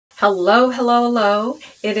Hello, hello, hello.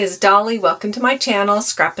 It is Dolly. Welcome to my channel,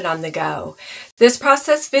 Scrappin' on the Go. This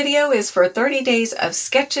process video is for 30 days of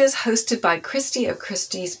sketches hosted by Christy of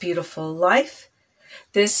Christy's Beautiful Life.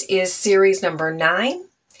 This is series number 9.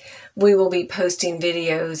 We will be posting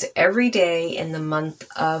videos every day in the month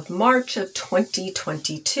of March of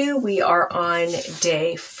 2022. We are on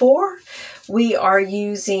day 4. We are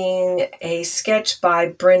using a sketch by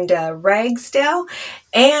Brenda Ragsdale.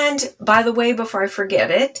 And by the way, before I forget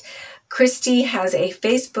it, Christy has a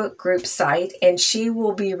Facebook group site and she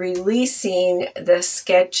will be releasing the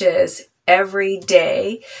sketches every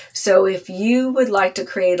day. So if you would like to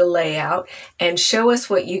create a layout and show us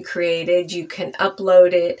what you created, you can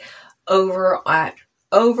upload it over at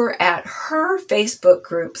her Facebook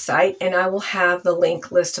group site, and I will have the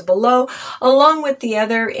link listed below, along with the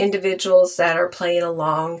other individuals that are playing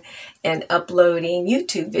along and uploading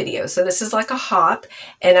YouTube videos. So this is like a hop,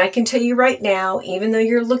 and I can tell you right now, even though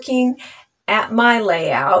you're looking at my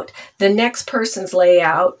layout, the next person's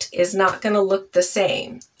layout is not going to look the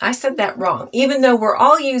same. I said that wrong. Even though we're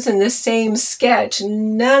all using the same sketch,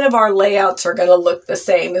 none of our layouts are going to look the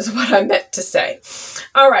same is what I meant to say.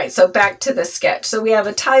 All right, so back to the sketch. So we have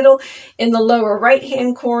a title in the lower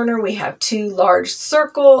right-hand corner. We have 2 large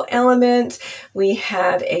circle elements. We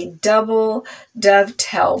have a double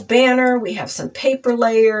dovetail banner. We have some paper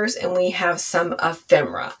layers, and we have some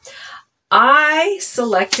ephemera. I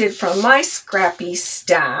selected from my scrappy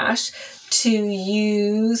stash to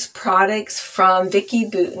use products from Vicki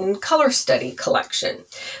Boutin Color Study Collection.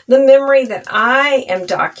 The memory that I am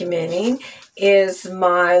documenting is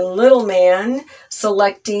my little man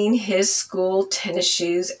selecting his school tennis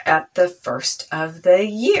shoes at the first of the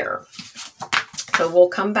year. So we'll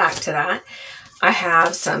come back to that. I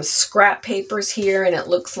have some scrap papers here, and it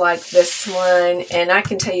looks like this one, and I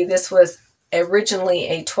can tell you this was originally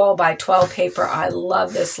a 12 by 12 paper. I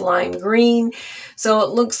love this lime green. So it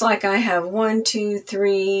looks like I have 1, 2,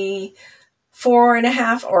 3,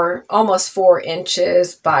 4.5 or almost 4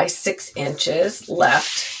 inches by 6 inches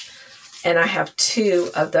left. And I have 2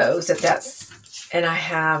 of those and I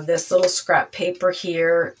have this little scrap paper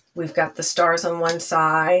here. We've got the stars on one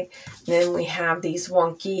side. Then we have these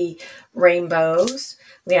wonky rainbows.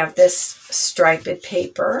 We have this striped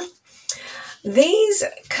paper. These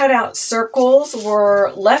cutout circles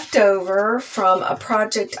were left over from a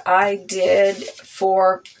project I did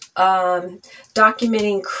for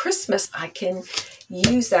documenting Christmas. I can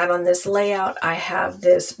use that on this layout. I have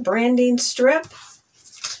this branding strip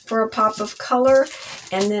for a pop of color,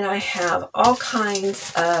 and then I have all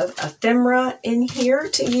kinds of ephemera in here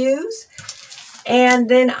to use. And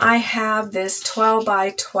then I have this 12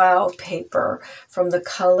 by 12 paper from the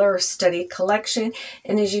Color Study Collection.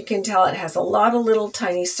 And as you can tell, it has a lot of little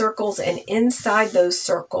tiny circles. And inside those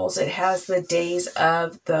circles, it has the days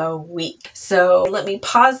of the week. So let me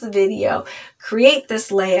pause the video, create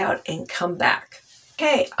this layout, and come back.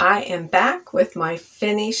 Okay, I am back with my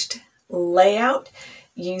finished layout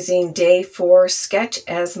using day 4 sketch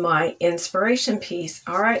as my inspiration piece.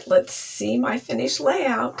 All right, let's see my finished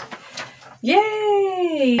layout.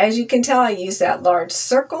 Yay! As you can tell, I use that large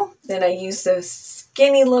circle. Then I use those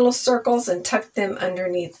skinny little circles and tuck them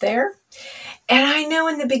underneath there. And I know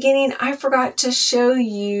in the beginning, I forgot to show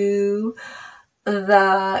you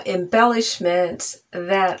the embellishments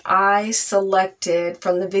that I selected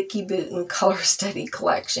from the Vicki Boutin Color Study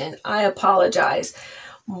Collection. I apologize,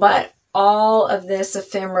 but all of this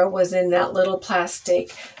ephemera was in that little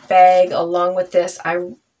plastic bag along with this.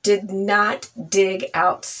 I did not dig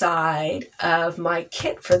outside of my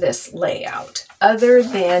kit for this layout other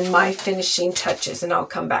than my finishing touches, and I'll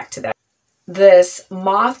come back to that. This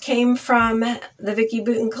moth came from the Vicki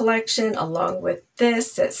Boutin collection along with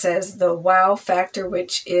this that says the wow factor,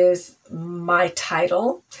 which is my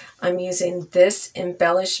title. I'm using this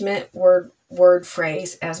embellishment word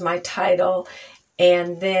phrase as my title.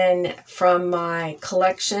 And then from my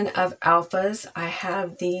collection of alphas, I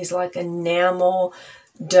have these like enamel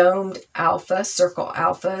domed alpha, circle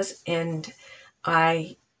alphas, and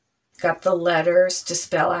I got the letters to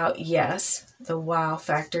spell out yes, the wow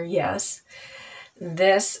factor yes.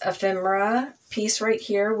 This ephemera piece right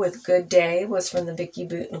here with Good Day was from the Vicki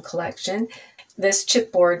Boutin collection. This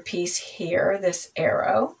chipboard piece here, this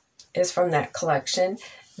arrow, is from that collection.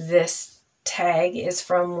 This tag is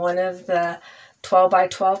from one of the 12 by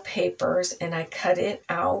 12 papers, and I cut it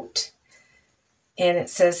out. And it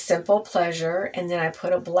says Simple Pleasure, and then I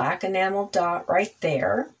put a black enamel dot right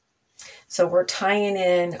there. So we're tying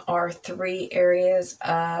in our 3 areas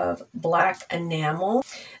of black enamel.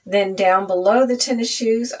 Then down below the tennis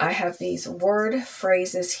shoes, I have these word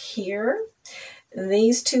phrases here.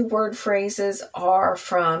 These two word phrases are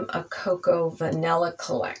from a Cocoa Vanilla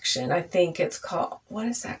collection. I think it's called, what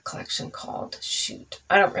is that collection called? Shoot,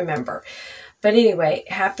 I don't remember. But anyway,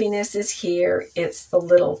 happiness is here. It's the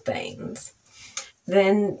little things.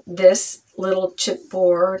 Then this little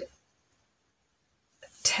chipboard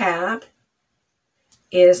tab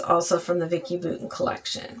is also from the Vicki Boutin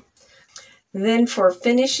collection. Then for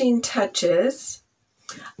finishing touches,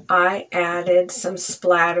 I added some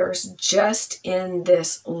splatters just in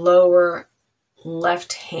this lower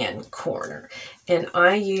left-hand corner. And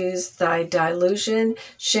I used the Dilution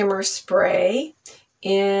Shimmer Spray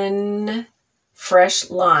in Fresh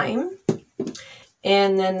Lime,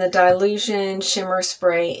 and then the Dilution Shimmer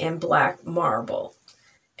Spray in Black Marble.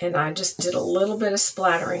 And I just did a little bit of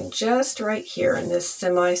splattering just right here in this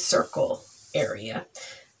semicircle area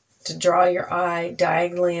to draw your eye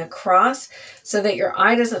diagonally across so that your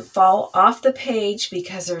eye doesn't fall off the page,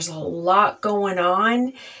 because there's a lot going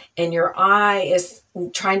on and your eye is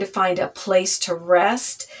trying to find a place to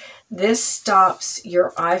rest. This stops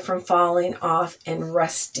your eye from falling off and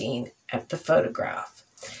resting at the photograph.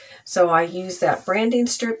 So I use that branding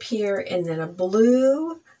strip here and then a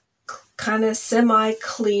blue kind of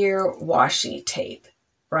semi-clear washi tape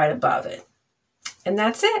right above it. And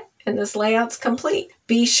that's it. And this layout's complete.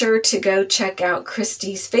 Be sure to go check out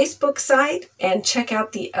Christy's Facebook site and check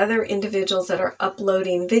out the other individuals that are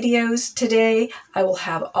uploading videos today. I will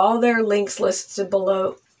have all their links listed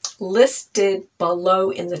below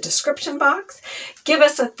in the description box. Give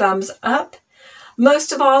us a thumbs up.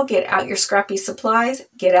 Most of all, get out your scrappy supplies,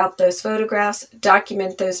 get out those photographs,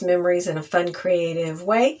 document those memories in a fun, creative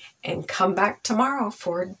way, and come back tomorrow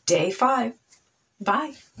for day 5.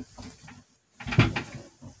 Bye.